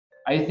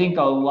I think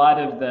a lot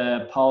of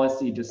the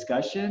policy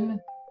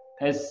discussion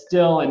has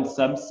still, in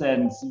some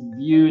sense,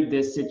 viewed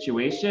this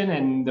situation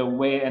and the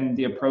way and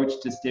the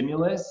approach to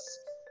stimulus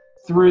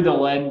through the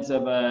lens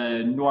of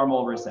a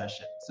normal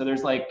recession. So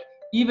there's like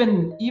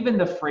even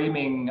the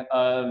framing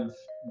of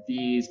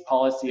these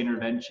policy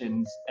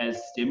interventions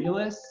as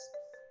stimulus,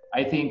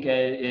 I think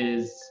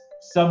is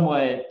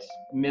somewhat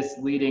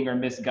misleading or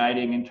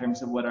misguiding in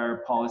terms of what our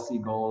policy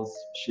goals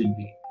should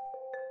be.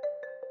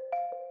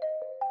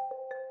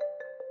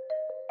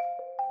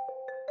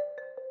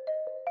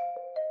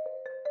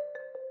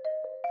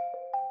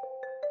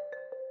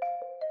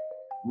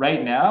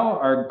 Right now,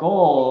 our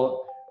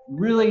goal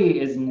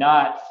really is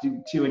not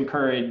to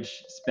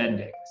encourage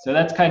spending. So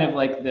that's kind of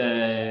like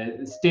a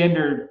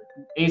standard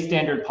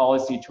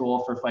policy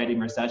tool for fighting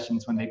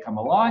recessions when they come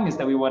along, is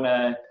that we want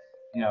to,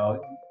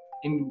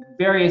 in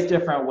various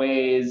different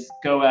ways,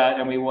 go out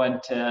and we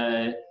want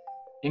to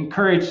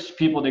encourage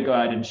people to go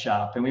out and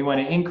shop, and we want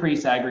to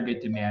increase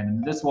aggregate demand.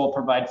 And this will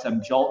provide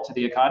some jolt to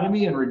the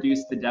economy and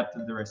reduce the depth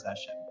of the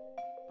recession.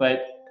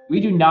 But we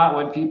do not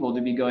want people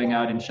to be going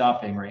out and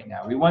shopping right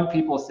now. We want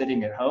people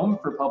sitting at home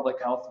for public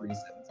health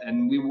reasons,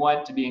 and we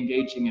want to be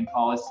engaging in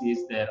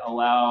policies that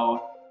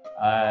allow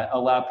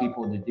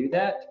people to do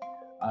that.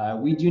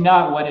 We do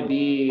not want to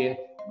be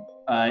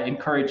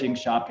encouraging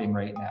shopping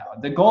right now.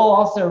 The goal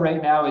also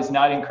right now is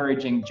not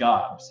encouraging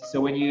jobs. So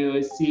when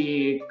you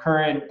see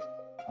current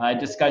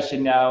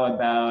discussion now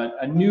about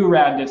a new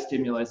round of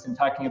stimulus and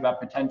talking about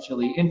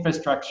potentially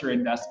infrastructure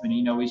investment,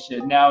 we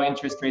should, now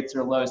interest rates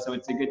are low, so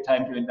it's a good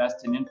time to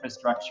invest in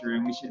infrastructure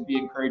and we should be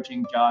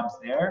encouraging jobs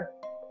there.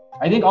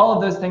 I think all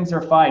of those things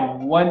are fine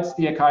once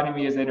the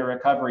economy is in a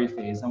recovery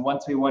phase and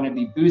once we want to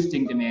be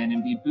boosting demand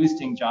and be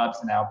boosting jobs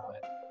and output.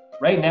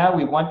 Right now,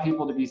 we want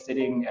people to be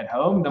sitting at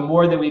home. The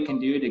more that we can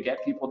do to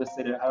get people to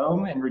sit at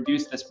home and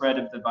reduce the spread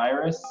of the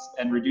virus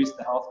and reduce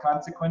the health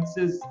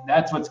consequences,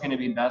 that's what's going to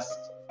be best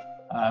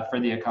for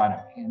the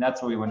economy, and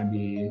that's what we want to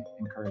be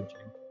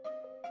encouraging.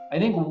 I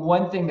think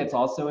one thing that's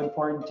also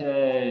important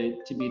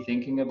to be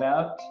thinking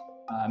about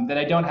that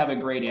I don't have a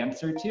great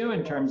answer to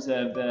in terms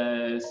of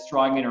the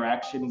strong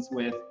interactions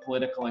with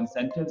political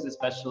incentives,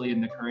 especially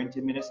in the current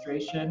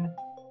administration,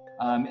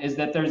 is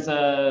that there's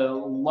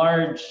a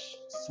large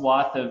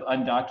swath of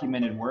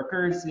undocumented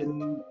workers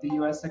in the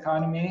US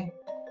economy.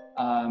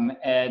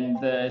 And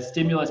the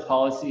stimulus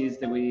policies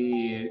that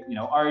we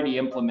already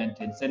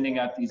implemented, sending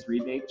out these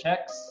rebate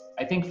checks,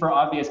 I think for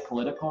obvious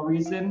political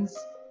reasons,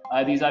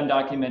 these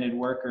undocumented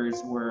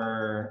workers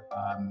were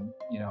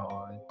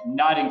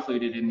not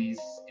included in these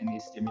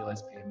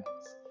stimulus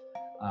payments.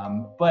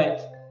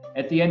 But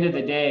at the end of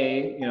the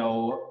day,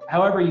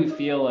 however you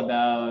feel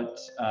about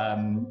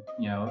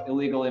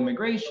illegal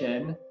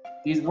immigration,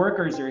 these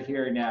workers are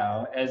here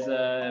now. As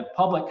a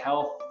public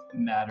health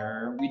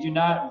matter, we do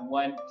not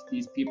want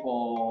these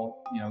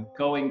people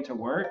going to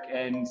work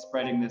and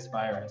spreading this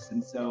virus,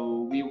 and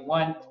so we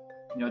want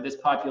this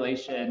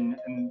population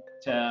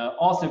to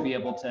also be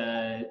able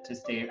to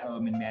stay at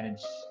home and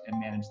manage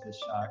this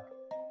shock.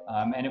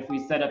 And if we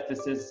set up the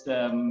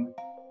system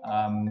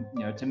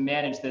to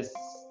manage this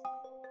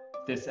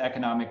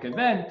economic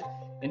event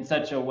in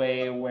such a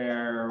way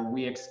where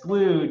we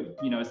exclude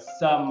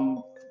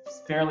some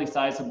fairly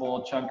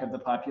sizable chunk of the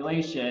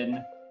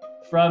population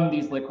from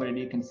these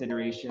liquidity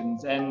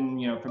considerations and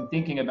from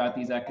thinking about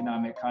these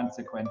economic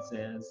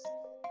consequences,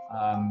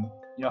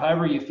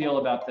 however you feel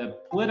about the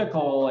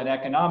political and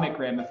economic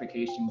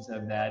ramifications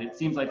of that, it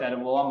seems like that it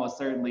will almost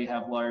certainly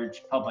have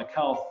large public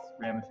health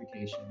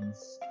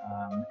ramifications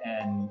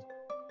and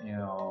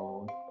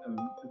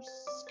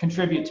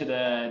contribute to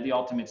the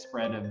ultimate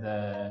spread of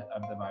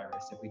the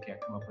virus if we can't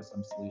come up with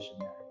some solution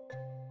there.